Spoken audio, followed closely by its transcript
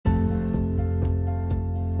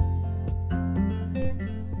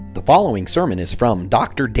following sermon is from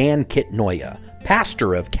Dr. Dan Kitnoya,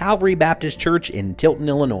 pastor of Calvary Baptist Church in Tilton,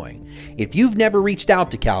 Illinois. If you've never reached out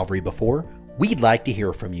to Calvary before, we'd like to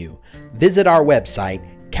hear from you. Visit our website,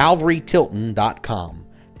 calvarytilton.com.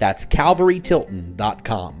 That's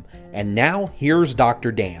calvarytilton.com. And now, here's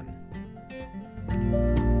Dr. Dan.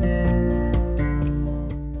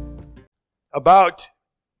 About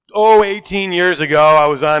 18 years ago, I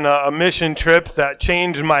was on a mission trip that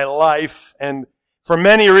changed my life, and for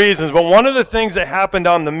many reasons. But one of the things that happened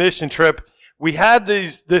on the mission trip, we had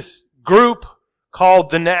this group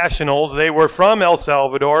called the Nationals. They were from El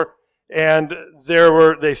Salvador, and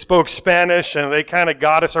they spoke Spanish, and they kind of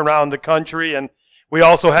got us around the country. And we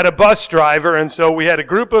also had a bus driver, and so we had a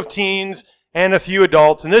group of teens and a few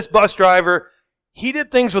adults. And this bus driver, he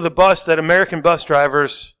did things with a bus that American bus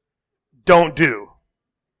drivers don't do.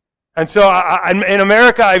 And so in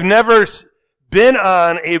America, I've never been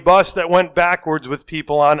on a bus that went backwards with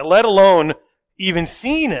people on it, let alone even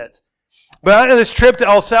seen it. But on this trip to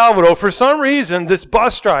El Salvador, for some reason, this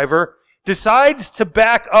bus driver decides to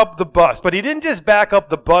back up the bus. But he didn't just back up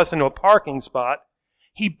the bus into a parking spot.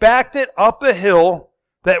 He backed it up a hill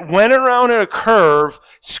that went around in a curve,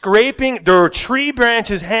 scraping. There were tree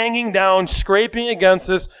branches hanging down, scraping against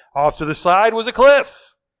us. Off to the side was a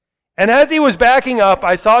cliff. And as he was backing up,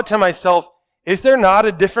 I thought to myself, is there not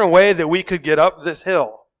a different way that we could get up this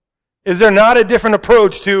hill? Is there not a different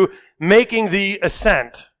approach to making the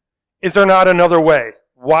ascent? Is there not another way?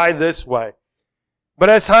 Why this way?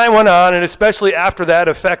 But as time went on, and especially after that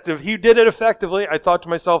he did it effectively, I thought to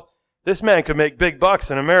myself, this man could make big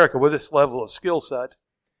bucks in America with this level of skill set.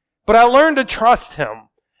 But I learned to trust him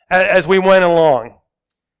as we went along.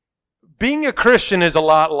 Being a Christian is a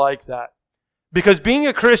lot like that. Because being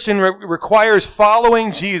a Christian requires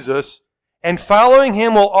following Jesus, and following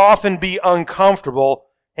him will often be uncomfortable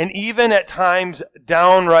and even at times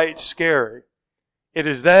downright scary. It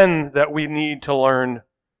is then that we need to learn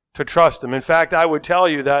to trust him. In fact, I would tell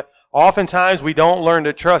you that oftentimes we don't learn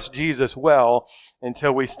to trust Jesus well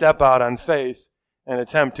until we step out on faith and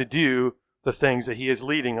attempt to do the things that he is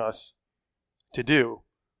leading us to do.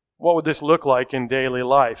 What would this look like in daily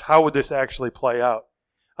life? How would this actually play out?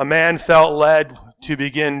 A man felt led to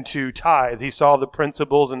begin to tithe. He saw the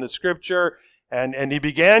principles in the scripture, and he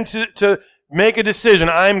began to make a decision.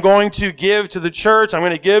 I'm going to give to the church. I'm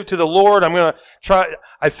going to give to the Lord. I'm going to try.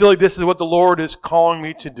 I feel like this is what the Lord is calling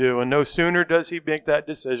me to do. And no sooner does he make that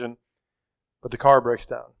decision, but the car breaks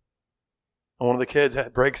down. And one of the kids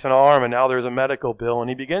breaks an arm, and now there's a medical bill. And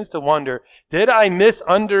he begins to wonder, did I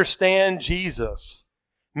misunderstand Jesus?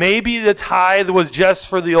 Maybe the tithe was just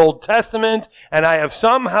for the Old Testament, and I have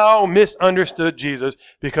somehow misunderstood Jesus,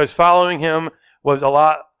 because following him it's a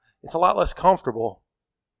lot less comfortable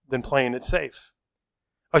than playing it safe.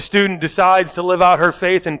 A student decides to live out her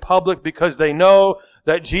faith in public because they know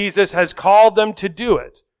that Jesus has called them to do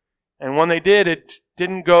it. And when they did, it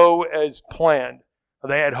didn't go as planned.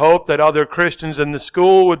 They had hoped that other Christians in the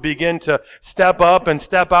school would begin to step up and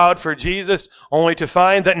step out for Jesus, only to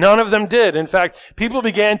find that none of them did. In fact, people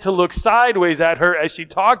began to look sideways at her as she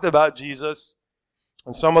talked about Jesus.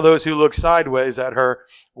 And some of those who looked sideways at her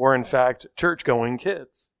were, in fact, church-going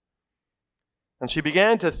kids. And she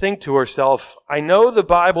began to think to herself, I know the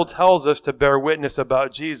Bible tells us to bear witness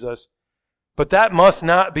about Jesus, but that must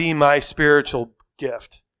not be my spiritual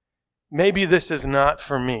gift. Maybe this is not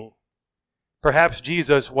for me. Perhaps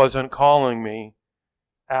Jesus wasn't calling me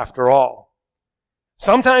after all.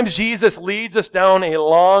 Sometimes Jesus leads us down a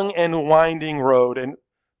long and winding road,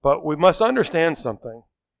 but we must understand something.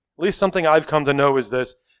 At least something I've come to know is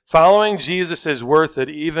this. Following Jesus is worth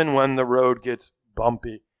it even when the road gets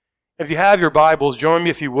bumpy. If you have your Bibles, join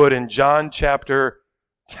me if you would in John chapter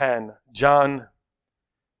 10. John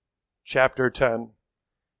chapter 10.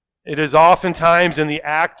 It is oftentimes in the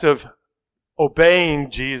act of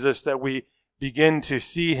obeying Jesus that we begin to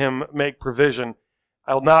see him make provision.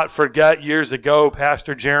 I'll not forget years ago,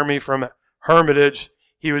 Pastor Jeremy from Hermitage,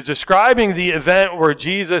 he was describing the event where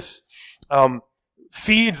Jesus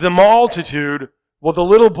feeds the multitude with the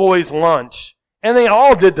little boy's lunch. And they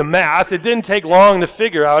all did the math. It didn't take long to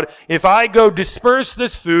figure out, if I go disperse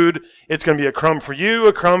this food, it's going to be a crumb for you,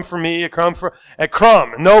 a crumb for me, a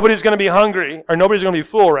crumb. Nobody's going to be hungry, or nobody's going to be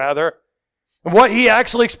full, rather. And what he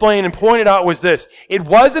actually explained and pointed out was this. It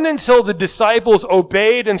wasn't until the disciples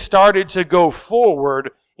obeyed and started to go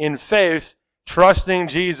forward in faith, trusting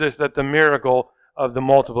Jesus, that the miracle of the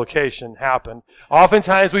multiplication happened.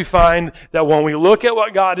 Oftentimes we find that when we look at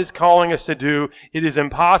what God is calling us to do, it is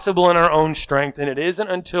impossible in our own strength, and it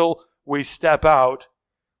isn't until we step out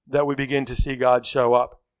that we begin to see God show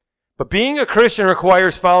up. But being a Christian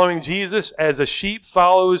requires following Jesus as a sheep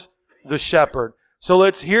follows the shepherd. So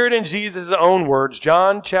let's hear it in Jesus' own words.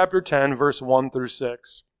 John chapter 10, verse 1 through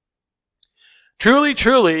 6. Truly,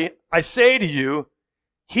 truly, I say to you,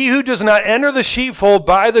 he who does not enter the sheepfold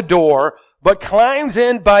by the door, but climbs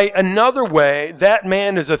in by another way, that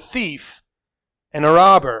man is a thief and a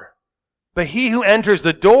robber. But he who enters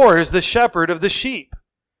the door is the shepherd of the sheep.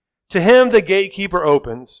 To him the gatekeeper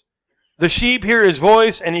opens. The sheep hear his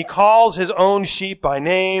voice, and he calls his own sheep by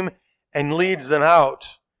name and leads them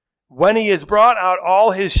out. When he has brought out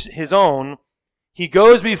all his own, he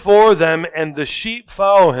goes before them, and the sheep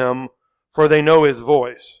follow him, for they know his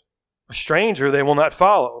voice. A stranger they will not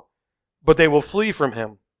follow, but they will flee from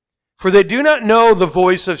him, for they do not know the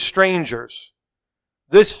voice of strangers.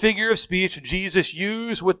 This figure of speech Jesus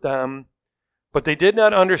used with them, but they did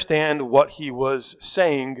not understand what he was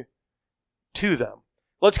saying to them.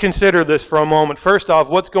 Let's consider this for a moment. First off,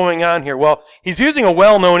 what's going on here? Well, he's using a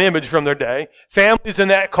well-known image from their day. Families in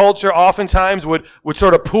that culture oftentimes would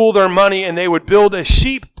sort of pool their money, and they would build a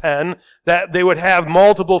sheep pen that they would have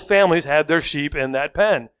multiple families had their sheep in that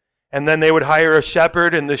pen. And then they would hire a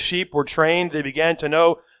shepherd, and the sheep were trained. They began to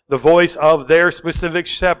know the voice of their specific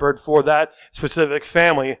shepherd for that specific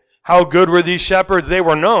family. How good were these shepherds? They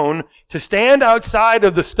were known to stand outside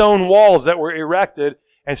of the stone walls that were erected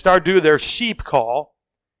and start do their sheep call,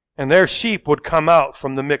 and their sheep would come out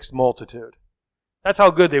from the mixed multitude. That's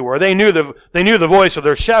how good they were. They knew the voice of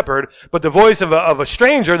their shepherd, but the voice of a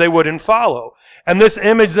stranger they wouldn't follow. And this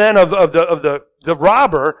image then of the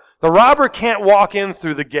robber can't walk in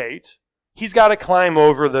through the gate. He's got to climb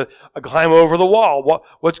over the wall.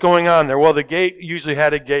 What's going on there? Well, the gate usually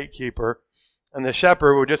had a gatekeeper, and the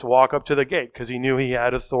shepherd would just walk up to the gate because he knew he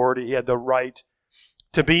had authority, he had the right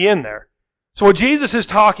to be in there. So what Jesus is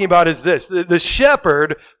talking about is this. The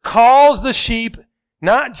shepherd calls the sheep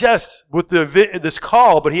not just with this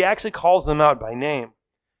call, but he actually calls them out by name.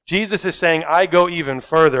 Jesus is saying, I go even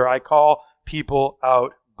further. I call people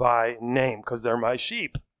out by name because they're my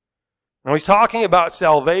sheep. Now he's talking about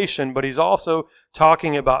salvation, but he's also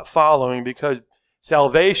talking about following, because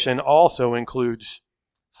salvation also includes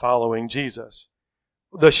following Jesus.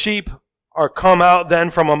 The sheep are come out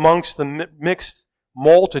then from amongst the mixed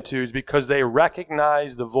multitudes because they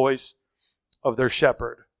recognize the voice of their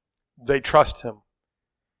shepherd. They trust him.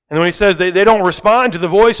 And when he says they don't respond to the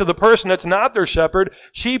voice of the person that's not their shepherd,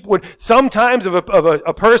 sheep would sometimes, if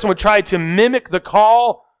a person would try to mimic the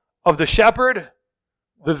call of the shepherd,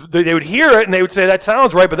 they would hear it and they would say, that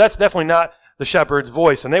sounds right, but that's definitely not the shepherd's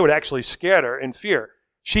voice. And they would actually scatter in fear.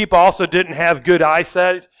 Sheep also didn't have good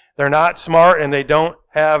eyesight. They're not smart, and they don't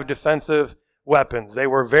have defensive weapons. They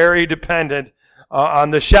were very dependent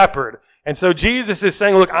on the shepherd. And so Jesus is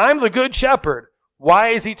saying, look, I'm the good shepherd. Why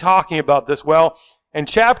is he talking about this? Well, in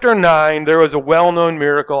chapter 9, there was a well-known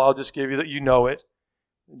miracle. I'll just give you that you know it.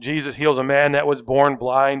 Jesus heals a man that was born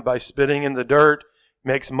blind by spitting in the dirt,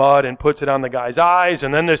 makes mud and puts it on the guy's eyes.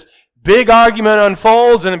 And then this big argument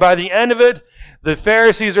unfolds, and by the end of it, the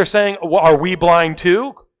Pharisees are saying, well, are we blind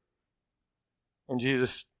too? And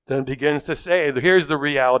Jesus then begins to say, here's the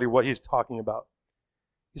reality of what he's talking about.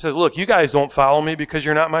 He says, look, you guys don't follow me because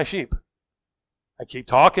you're not my sheep. I keep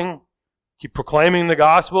talking, keep proclaiming the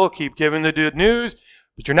gospel, keep giving the good news,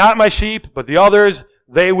 but you're not my sheep, but the others,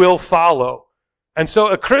 they will follow. And so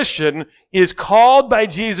a Christian is called by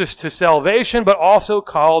Jesus to salvation, but also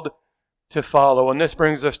called to follow. And this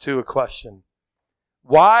brings us to a question.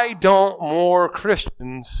 Why don't more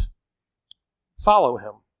Christians follow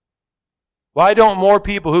him? Why don't more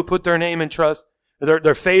people who put their name and trust,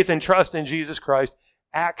 their faith and trust in Jesus Christ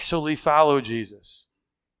actually follow Jesus?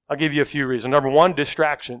 I'll give you a few reasons. Number one,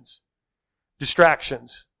 distractions.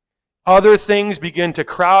 Distractions. Other things begin to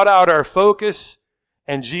crowd out our focus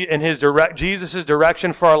and Jesus'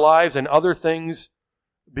 direction for our lives, and other things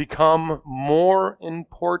become more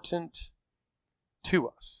important to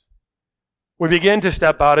us. We begin to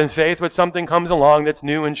step out in faith, but something comes along that's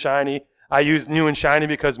new and shiny. I use new and shiny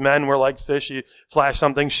because men were like fish. You flash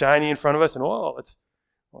something shiny in front of us, and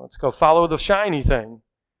let's go follow the shiny thing.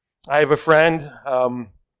 I have a friend.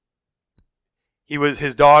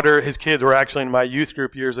 His kids were actually in my youth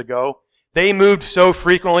group years ago. They moved so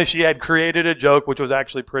frequently, she had created a joke, which was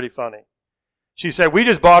actually pretty funny. She said, we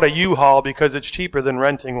just bought a U-Haul because it's cheaper than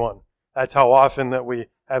renting one. That's how often that we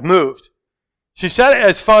have moved. She said it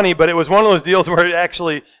as funny, but it was one of those deals where I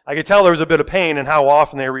could tell there was a bit of pain in how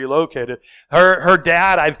often they relocated. Her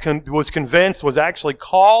dad, was convinced, was actually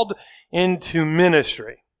called into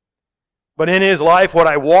ministry. But in his life, what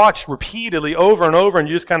I watched repeatedly over and over, and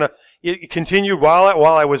just kind of, it continued while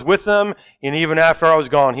I was with them, and even after I was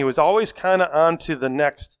gone, he was always kind of on to the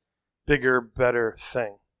next bigger, better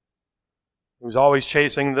thing. He was always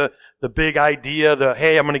chasing the big idea,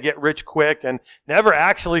 hey, I'm going to get rich quick, and never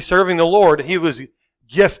actually serving the Lord. He was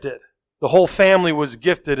gifted. The whole family was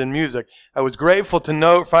gifted in music. I was grateful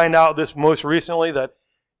to find out this most recently that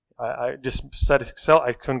I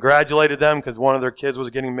congratulated them because one of their kids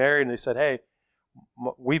was getting married, and they said, hey,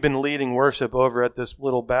 we've been leading worship over at this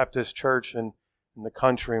little Baptist church in the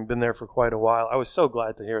country and been there for quite a while. I was so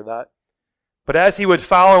glad to hear that. But as he was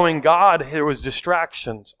following God, there was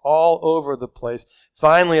distractions all over the place.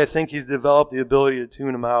 Finally, I think he's developed the ability to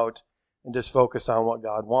tune them out and just focus on what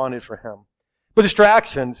God wanted for him. But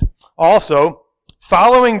distractions also,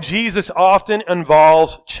 following Jesus often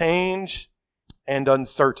involves change and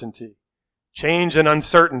uncertainty. Change and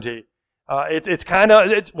uncertainty. It's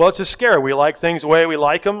just scary. We like things the way we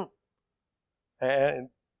like them. And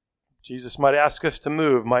Jesus might ask us to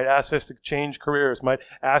move, might ask us to change careers, might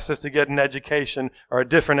ask us to get an education or a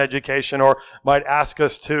different education, or might ask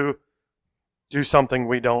us to do something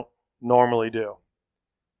we don't normally do.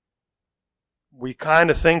 We kind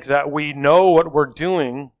of think that we know what we're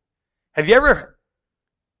doing. Have you ever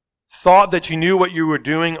thought that you knew what you were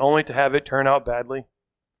doing only to have it turn out badly?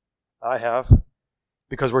 I have.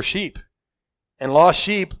 Because we're sheep. And lost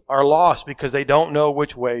sheep are lost because they don't know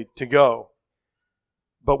which way to go.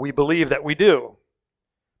 But we believe that we do.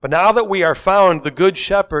 But now that we are found, the Good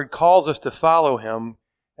Shepherd calls us to follow him.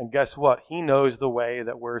 And guess what? He knows the way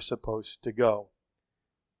that we're supposed to go.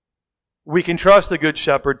 We can trust the Good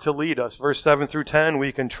Shepherd to lead us. Verse 7 through 10,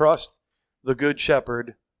 we can trust the Good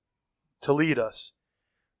Shepherd to lead us.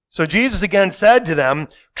 So Jesus again said to them,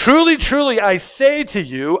 truly, truly, I say to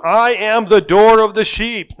you, I am the door of the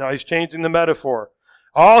sheep. Now he's changing the metaphor.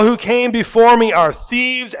 All who came before me are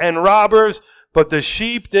thieves and robbers, but the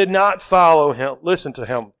sheep did not follow him. Listen to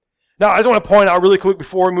him. Now, I just want to point out really quick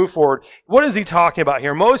before we move forward, what is he talking about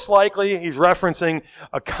here? Most likely, he's referencing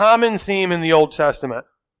a common theme in the Old Testament.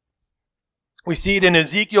 We see it in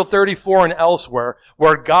Ezekiel 34 and elsewhere,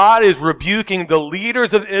 where God is rebuking the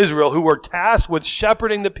leaders of Israel who were tasked with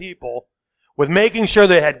shepherding the people, with making sure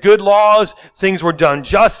they had good laws, things were done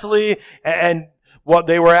justly, and what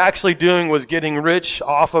they were actually doing was getting rich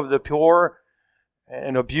off of the poor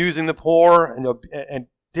and abusing the poor, and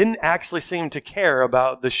didn't actually seem to care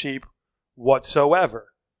about the sheep whatsoever.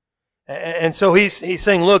 And so he's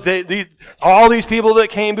saying, look, all these people that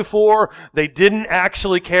came before, they didn't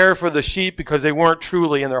actually care for the sheep because they weren't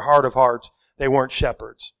truly in their heart of hearts. They weren't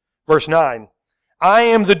shepherds. Verse 9, I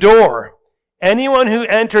am the door. Anyone who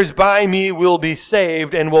enters by me will be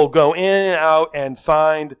saved and will go in and out and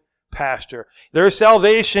find pasture. There is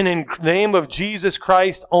salvation in the name of Jesus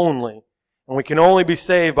Christ only. And we can only be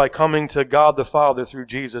saved by coming to God the Father through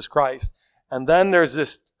Jesus Christ. And then there's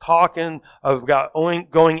this talking of God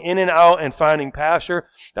going in and out and finding pasture.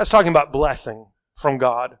 That's talking about blessing from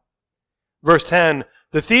God. Verse 10,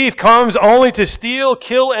 the thief comes only to steal,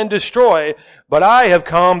 kill, and destroy, but I have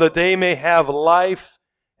come that they may have life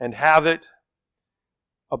and have it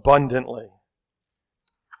abundantly.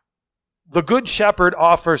 The Good Shepherd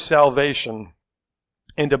offers salvation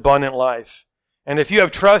and abundant life. And if you have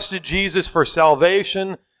trusted Jesus for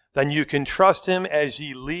salvation, then you can trust him as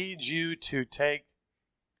he leads you to take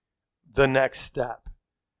the next step,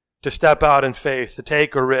 to step out in faith, to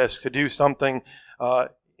take a risk, to do something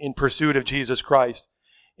in pursuit of Jesus Christ.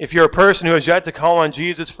 If you're a person who has yet to call on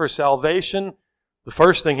Jesus for salvation, the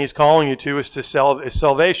first thing he's calling you to is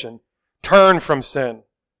salvation. Turn from sin.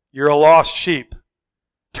 You're a lost sheep.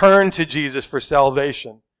 Turn to Jesus for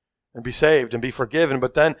salvation and be saved and be forgiven.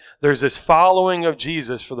 But then there's this following of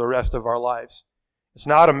Jesus for the rest of our lives. It's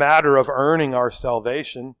not a matter of earning our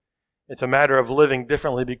salvation. It's a matter of living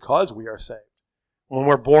differently because we are saved. When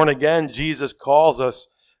we're born again, Jesus calls us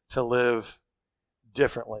to live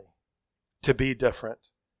differently, to be different.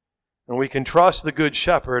 And we can trust the Good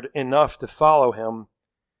Shepherd enough to follow him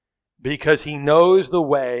because he knows the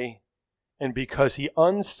way and because he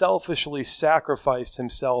unselfishly sacrificed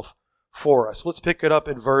himself for us. Let's pick it up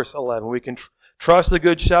at verse 11. We can trust the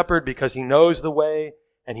Good Shepherd because he knows the way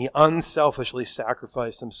and he unselfishly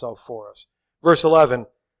sacrificed himself for us. Verse 11,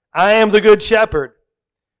 I am the Good Shepherd.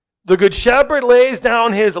 The Good Shepherd lays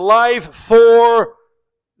down his life for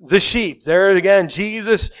the sheep. There again,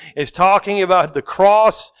 Jesus is talking about the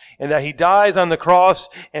cross and that he dies on the cross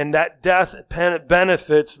and that death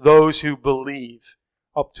benefits those who believe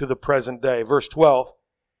up to the present day. Verse 12,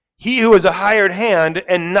 he who is a hired hand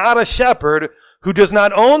and not a shepherd, who does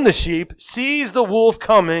not own the sheep, sees the wolf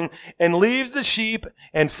coming and leaves the sheep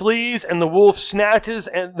and flees, and the wolf snatches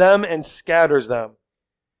them and scatters them.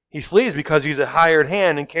 He flees because he's a hired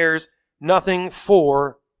hand and cares nothing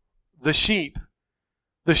for the sheep.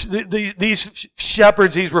 These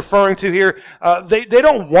shepherds he's referring to here, they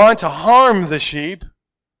don't want to harm the sheep.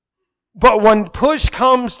 But when push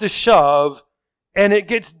comes to shove and it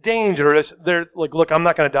gets dangerous, they're like, look, I'm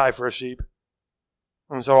not going to die for a sheep.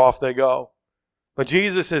 And so off they go. But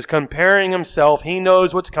Jesus is comparing himself. He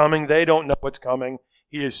knows what's coming. They don't know what's coming.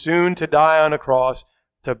 He is soon to die on a cross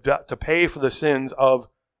to pay for the sins of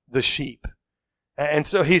the sheep. And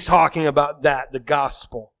so he's talking about that, the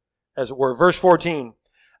gospel, as it were. Verse 14.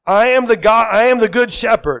 I am the good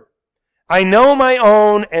shepherd. I know my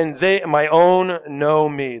own, and my own know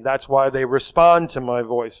me. That's why they respond to my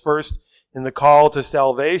voice. First, in the call to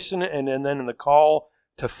salvation, and then in the call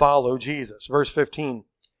to follow Jesus. Verse 15.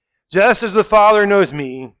 Just as the Father knows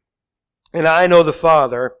me, and I know the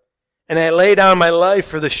Father, and I lay down my life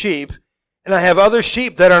for the sheep, and I have other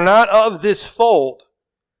sheep that are not of this fold,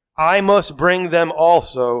 I must bring them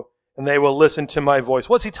also, and they will listen to my voice.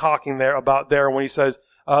 What's he talking about there when he says,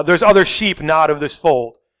 there's other sheep not of this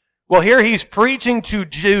fold? Well, here he's preaching to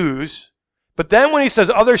Jews, but then when he says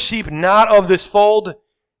other sheep not of this fold,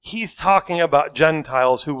 he's talking about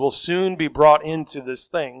Gentiles who will soon be brought into this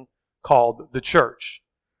thing called the church.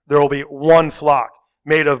 There will be one flock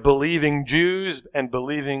made of believing Jews and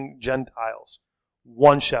believing Gentiles.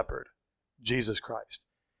 One shepherd, Jesus Christ.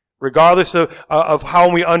 Regardless of how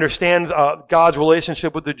we understand God's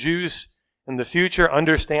relationship with the Jews in the future,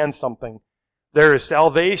 understand something. There is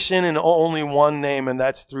salvation in only one name, and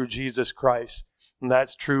that's through Jesus Christ. And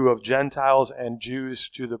that's true of Gentiles and Jews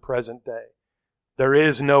to the present day. There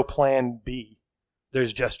is no plan B.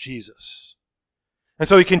 There's just Jesus. And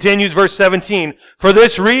so he continues, verse 17, for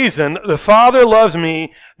this reason, the Father loves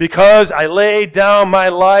me because I laid down my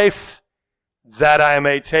life that I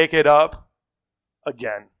may take it up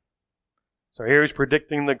again. So here he's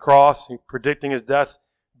predicting the cross. He's predicting his death,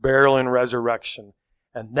 burial, and resurrection.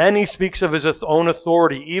 And then he speaks of his own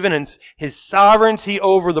authority, even in his sovereignty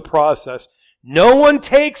over the process. No one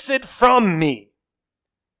takes it from me,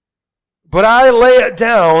 but I lay it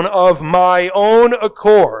down of my own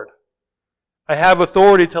accord. I have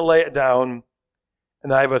authority to lay it down,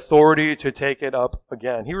 and I have authority to take it up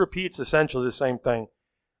again. He repeats essentially the same thing.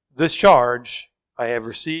 This charge I have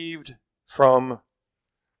received from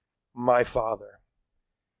my Father.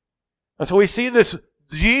 And so we see this,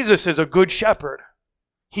 Jesus is a good shepherd.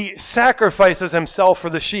 He sacrifices himself for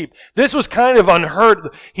the sheep. This was kind of unheard.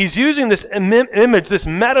 He's using this image, this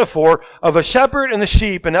metaphor of a shepherd and the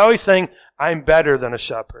sheep, and now he's saying, I'm better than a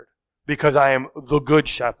shepherd because I am the good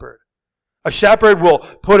shepherd. A shepherd will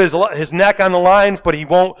put his neck on the line, but he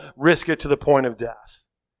won't risk it to the point of death.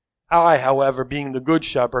 I, however, being the good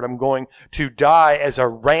shepherd, I'm going to die as a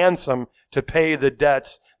ransom to pay the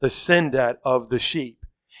debts, the sin debt of the sheep.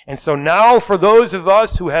 And so now for those of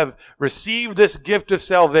us who have received this gift of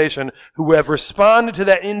salvation, who have responded to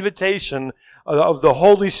that invitation of the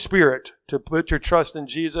Holy Spirit to put your trust in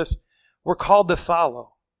Jesus, we're called to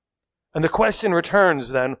follow. And the question returns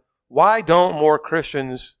then, why don't more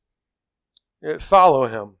Christians follow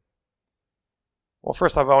him? Well,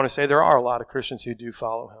 first off, I want to say there are a lot of Christians who do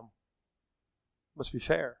follow him. Let's be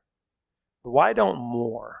fair. But why don't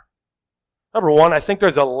more? Number one, I think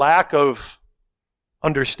there's a lack of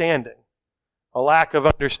understanding. A lack of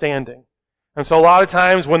understanding. And so a lot of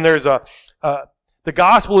times when there's the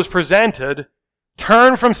gospel is presented,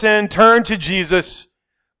 turn from sin, turn to Jesus,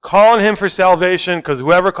 call on him for salvation, because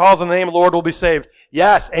whoever calls on the name of the Lord will be saved.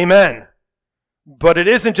 Yes, amen. But it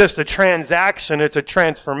isn't just a transaction, it's a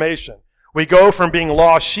transformation. We go from being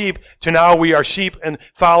lost sheep to now we are sheep and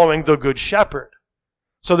following the good shepherd.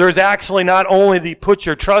 So there's actually not only the put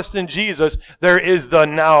your trust in Jesus, there is the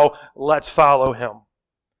now let's follow him.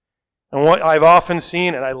 And what I've often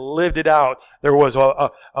seen, and I lived it out, there's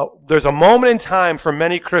a moment in time for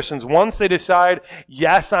many Christians, once they decide,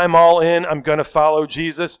 yes, I'm all in, I'm going to follow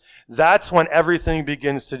Jesus, that's when everything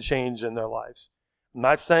begins to change in their lives. I'm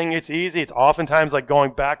not saying it's easy. It's oftentimes like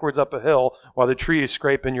going backwards up a hill while the tree is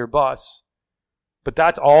scraping your bus. But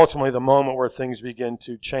that's ultimately the moment where things begin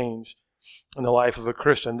to change in the life of a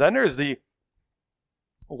Christian. Then there's the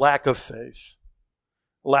lack of faith.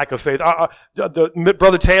 Lack of faith.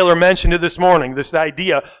 Brother Taylor mentioned it this morning, this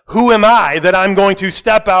idea, who am I that I'm going to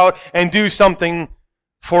step out and do something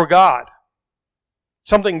for God?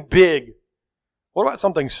 Something big. What about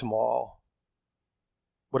something small?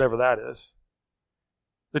 Whatever that is.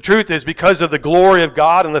 The truth is, because of the glory of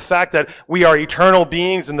God and the fact that we are eternal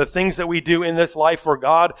beings and the things that we do in this life for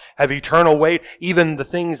God have eternal weight, even the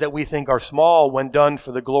things that we think are small when done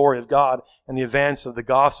for the glory of God and the advance of the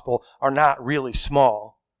gospel are not really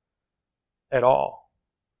small at all.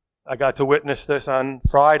 I got to witness this on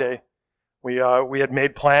Friday We had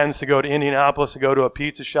made plans to go to Indianapolis to go to a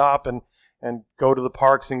pizza shop and go to the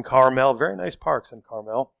parks in Carmel. Very nice parks in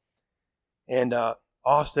Carmel. And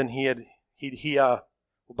Austin,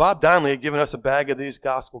 Bob Donnelly had given us a bag of these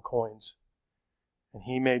gospel coins. And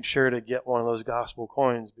he made sure to get one of those gospel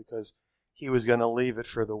coins because he was going to leave it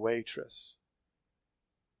for the waitress.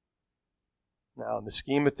 Now, in the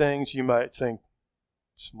scheme of things, you might think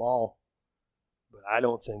small, but I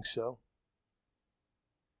don't think so.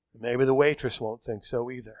 Maybe the waitress won't think so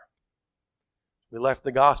either. We left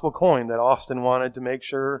the gospel coin that Austin wanted to make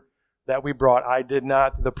sure that we brought. I did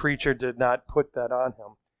not, the preacher did not put that on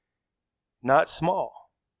him. Not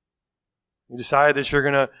small. You decide that you're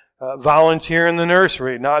going to volunteer in the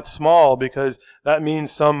nursery, not small, because that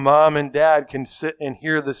means some mom and dad can sit and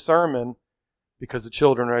hear the sermon because the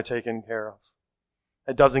children are taken care of.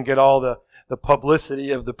 It doesn't get all the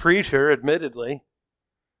publicity of the preacher, admittedly.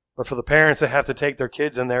 But for the parents that have to take their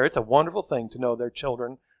kids in there, it's a wonderful thing to know their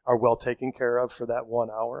children are well taken care of for that 1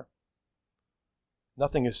 hour.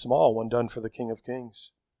 Nothing is small when done for the King of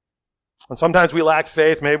Kings. And sometimes we lack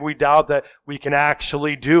faith. Maybe we doubt that we can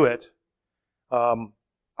actually do it. I'm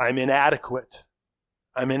inadequate.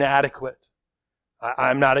 I'm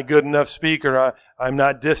not a good enough speaker. I'm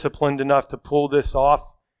not disciplined enough to pull this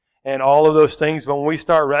off. And all of those things. But when we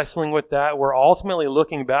start wrestling with that, we're ultimately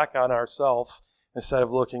looking back on ourselves instead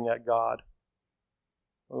of looking at God.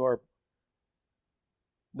 Or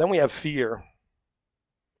then we have fear.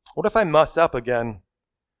 What if I mess up again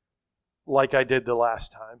like I did the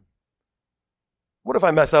last time? What if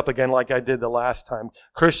I mess up again like I did the last time?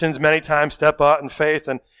 Christians many times step out in faith,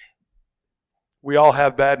 and we all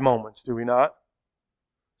have bad moments, do we not?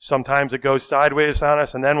 Sometimes it goes sideways on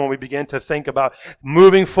us, and then when we begin to think about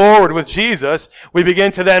moving forward with Jesus, we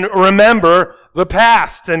begin to then remember the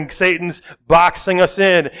past, and Satan's boxing us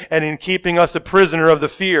in and in keeping us a prisoner of the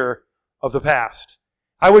fear of the past.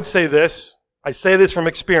 I would say this. I say this from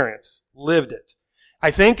experience. Lived it. I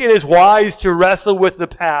think it is wise to wrestle with the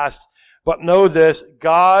past, but know this,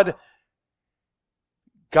 God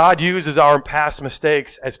uses our past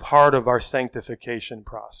mistakes as part of our sanctification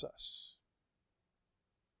process.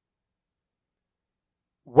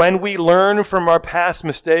 When we learn from our past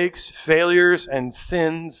mistakes, failures, and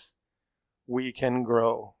sins, we can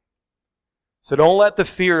grow. So don't let the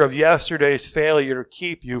fear of yesterday's failure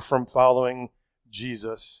keep you from following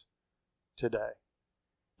Jesus today.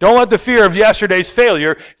 Don't let the fear of yesterday's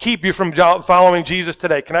failure keep you from following Jesus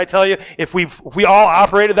today. Can I tell you, if we all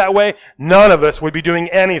operated that way, none of us would be doing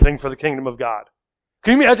anything for the kingdom of God.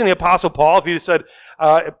 Can you imagine the Apostle Paul if he just said,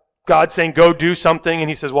 God saying, go do something, and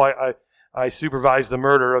he says, well, I supervised the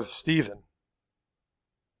murder of Stephen.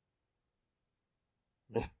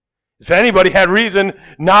 If anybody had reason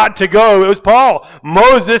not to go, it was Paul.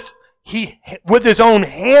 Moses, he with his own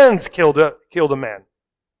hands killed a man.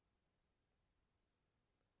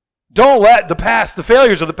 Don't let the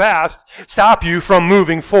failures of the past, stop you from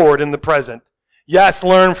moving forward in the present. Yes,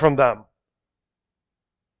 learn from them.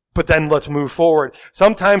 But then let's move forward.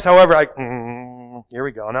 Sometimes, however, here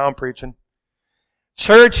we go. Now I'm preaching.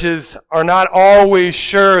 Churches are not always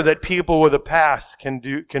sure that people with a past can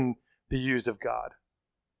be used of God.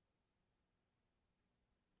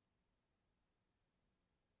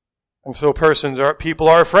 And so people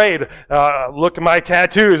are afraid. Look at my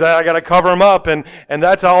tattoos. I got to cover them up. And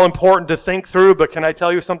that's all important to think through. But can I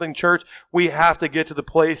tell you something, church? We have to get to the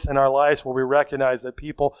place in our lives where we recognize that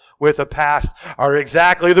people with a past are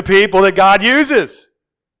exactly the people that God uses.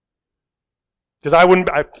 Because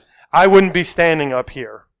I wouldn't be standing up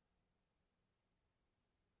here.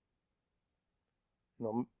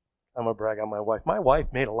 I'm going to brag on my wife. My wife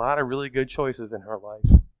made a lot of really good choices in her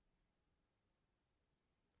life.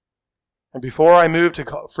 And before I moved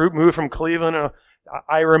from Cleveland,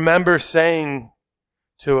 I remember saying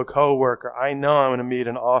to a coworker, I know I'm going to meet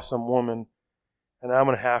an awesome woman, and I'm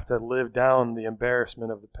going to have to live down the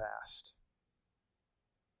embarrassment of the past.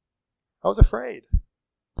 I was afraid.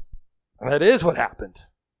 And that is what happened.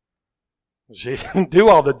 She didn't do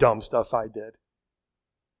all the dumb stuff I did.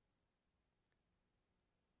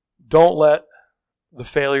 Don't let the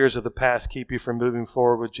failures of the past keep you from moving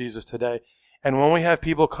forward with Jesus today. And when we have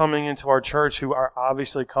people coming into our church who are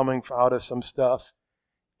obviously coming out of some stuff,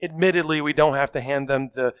 admittedly, we don't have to hand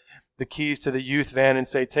them the keys to the youth van and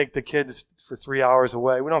say, take the kids for 3 hours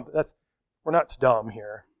away. We're not dumb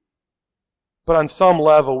here. But on some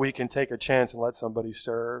level, we can take a chance and let somebody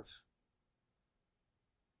serve.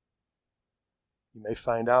 You may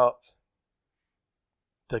find out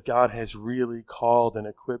that God has really called and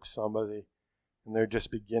equipped somebody, and they're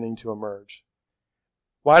just beginning to emerge.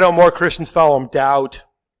 Why don't more Christians follow him? Doubt.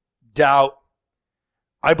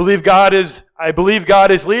 I believe God is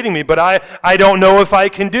leading me, but I don't know if I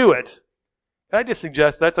can do it. Can I just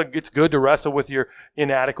suggest it's good to wrestle with your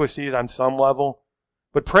inadequacies on some level,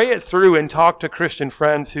 but pray it through and talk to Christian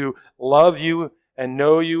friends who love you and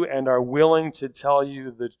know you and are willing to tell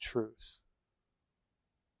you the truth.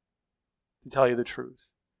 To tell you the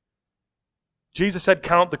truth. Jesus said,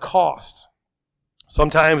 count the cost.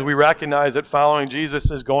 Sometimes we recognize that following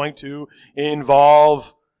Jesus is going to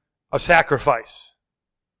involve a sacrifice.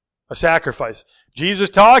 A sacrifice. Jesus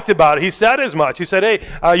talked about it. He said as much. He said,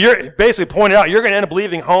 hey, you're basically pointed out, you're going to end up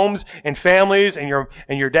leaving homes and families and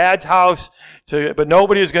your dad's house, but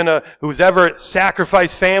nobody who's ever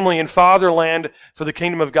sacrificed family and fatherland for the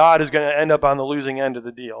kingdom of God is going to end up on the losing end of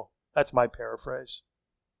the deal. That's my paraphrase.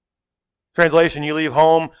 Translation, you leave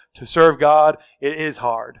home to serve God. It is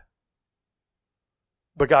hard.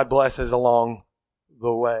 But God blesses along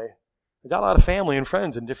the way. I got a lot of family and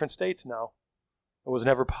friends in different states now. It was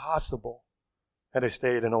never possible had I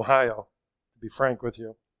stayed in Ohio, to be frank with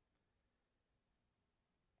you.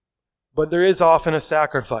 But there is often a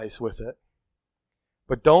sacrifice with it.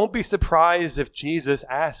 But don't be surprised if Jesus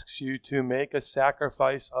asks you to make a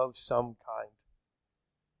sacrifice of some kind.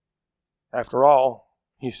 After all,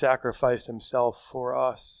 He sacrificed Himself for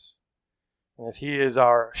us. And if He is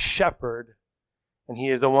our shepherd, and He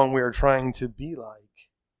is the one we are trying to be like,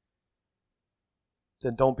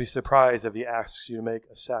 then don't be surprised if He asks you to make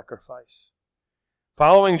a sacrifice.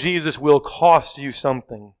 Following Jesus will cost you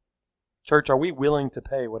something. Church, are we willing to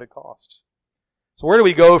pay what it costs? So where do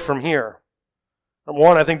we go from here? Number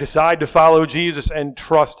one, I think decide to follow Jesus and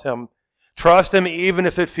trust Him. Trust Him even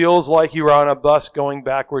if it feels like you are on a bus going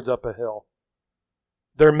backwards up a hill.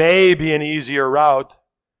 There may be an easier route,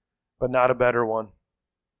 but not a better one.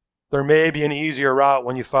 There may be an easier route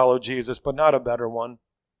when you follow Jesus, but not a better one.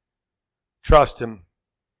 Trust Him.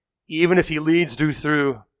 Even if He leads you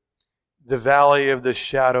through the valley of the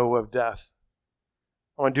shadow of death.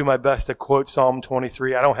 I want to do my best to quote Psalm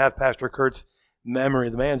 23. I don't have Pastor Kurt's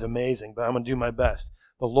memory. The man's amazing, but I'm going to do my best.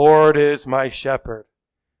 The Lord is my shepherd.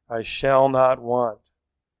 I shall not want.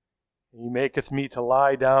 He maketh me to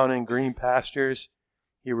lie down in green pastures.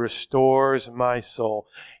 He restores my soul.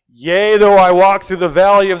 Yea, though I walk through the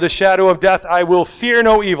valley of the shadow of death, I will fear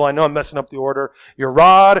no evil. I know I'm messing up the order. Your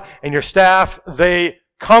rod and your staff, they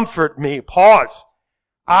comfort me. Pause.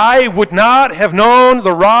 I would not have known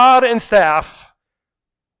the rod and staff,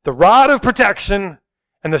 the rod of protection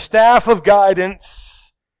and the staff of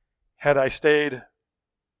guidance, had I stayed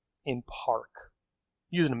in park.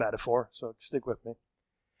 Using a metaphor, so stick with me.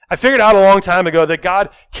 I figured out a long time ago that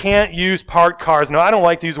God can't use parked cars. Now, I don't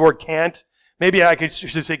like to use the word can't. Maybe I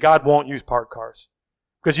should say God won't use parked cars.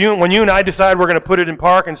 Because when you and I decide we're going to put it in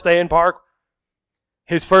park and stay in park,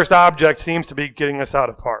 His first object seems to be getting us out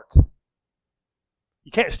of park.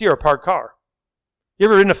 You can't steer a parked car. You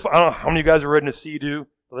ever ridden I don't know how many of you guys have ridden a Sea-Doo?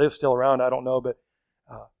 They're still around, I don't know, but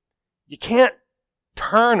you can't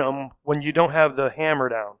turn them when you don't have the hammer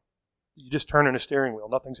down. You just turn in a steering wheel.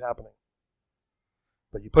 Nothing's happening.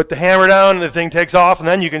 But you put the hammer down and the thing takes off and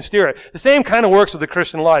then you can steer it. The same kind of works with the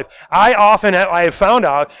Christian life. I have found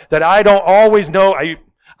out that I don't always know,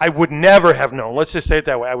 I would never have known, let's just say it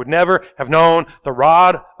that way, I would never have known the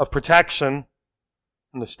rod of protection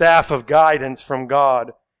and the staff of guidance from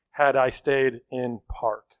God had I stayed in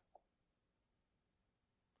park.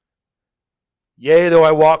 Yea, though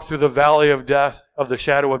I walk through the valley of death, of the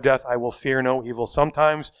shadow of death, I will fear no evil.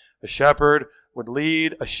 Sometimes a shepherd would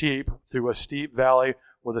lead a sheep through a steep valley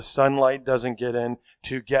where the sunlight doesn't get in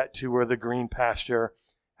to get to where the green pasture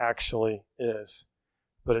actually is.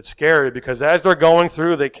 But it's scary because as they're going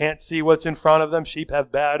through, they can't see what's in front of them. Sheep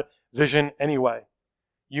have bad vision anyway.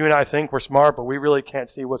 You and I think we're smart, but we really can't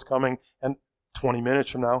see what's coming and 20 minutes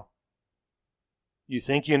from now. You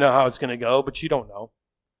think you know how it's going to go, but you don't know.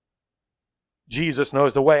 Jesus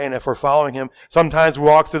knows the way, and if we're following Him, sometimes we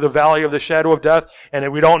walk through the valley of the shadow of death, and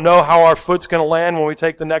we don't know how our foot's going to land when we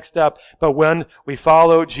take the next step. But when we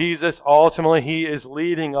follow Jesus, ultimately He is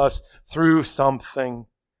leading us through something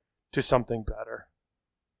to something better.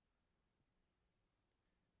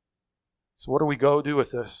 So what do we go do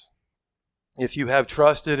with this? If you have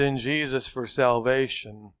trusted in Jesus for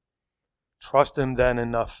salvation, trust Him then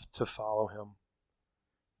enough to follow Him.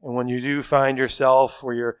 And when you do find yourself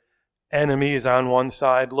where your enemy is on one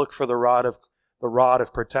side, look for the rod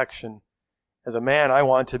of protection. As a man, I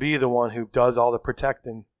want to be the one who does all the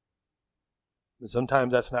protecting. But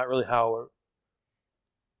sometimes that's not really how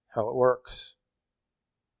it works.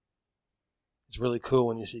 It's really cool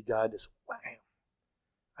when you see God just wham.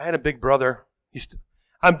 I had a big brother.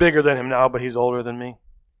 I'm bigger than him now, but he's older than me.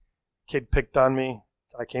 Kid picked on me.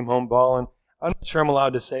 I came home bawling. I'm not sure I'm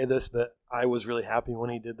allowed to say this, but I was really happy when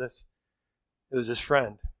he did this. It was his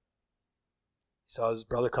friend. He saw his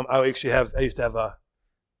brother come. I used to have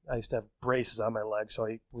braces on my legs, so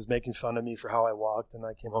he was making fun of me for how I walked, and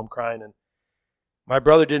I came home crying. And my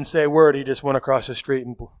brother didn't say a word. He just went across the street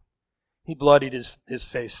and he bloodied his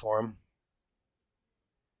face for him.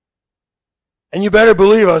 And you better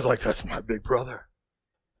believe I was like, that's my big brother.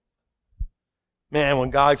 Man, when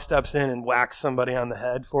God steps in and whacks somebody on the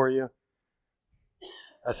head for you,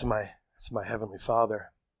 that's my Heavenly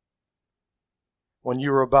Father. When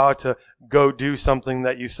you were about to go do something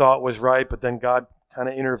that you thought was right, but then God kind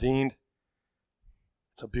of intervened,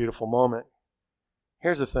 it's a beautiful moment.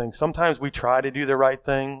 Here's the thing. Sometimes we try to do the right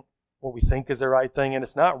thing, what we think is the right thing, and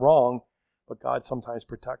it's not wrong, but God sometimes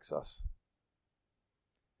protects us.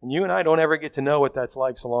 And you and I don't ever get to know what that's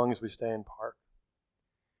like so long as we stay in park.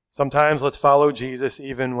 Sometimes let's follow Jesus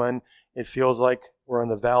even when it feels like we're in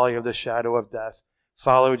the valley of the shadow of death.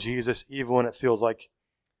 Follow Jesus even when it feels like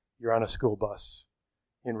you're on a school bus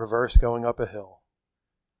in reverse going up a hill.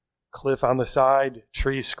 Cliff on the side,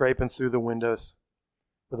 trees scraping through the windows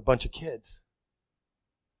with a bunch of kids.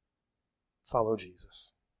 Follow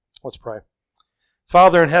Jesus. Let's pray.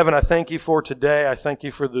 Father in heaven, I thank you for today. I thank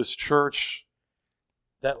you for this church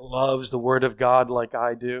that loves the Word of God like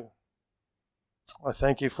I do. I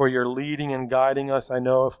thank you for your leading and guiding us. I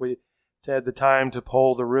know if we had the time to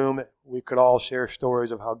poll the room, we could all share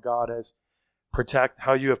stories of how God has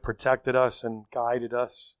how you have protected us and guided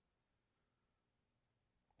us.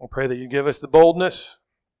 I pray that you give us the boldness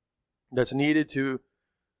that's needed to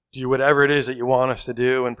do whatever it is that you want us to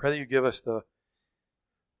do, and pray that you give us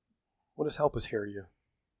just help us hear you.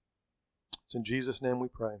 It's in Jesus' name we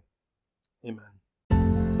pray. Amen.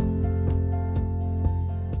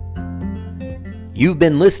 You've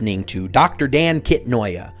been listening to Dr. Dan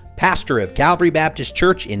Kitnoya, pastor of Calvary Baptist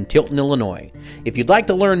Church in Tilton, Illinois. If you'd like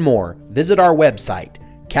to learn more, visit our website,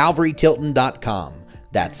 calvarytilton.com.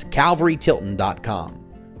 That's calvarytilton.com.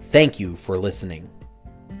 Thank you for listening.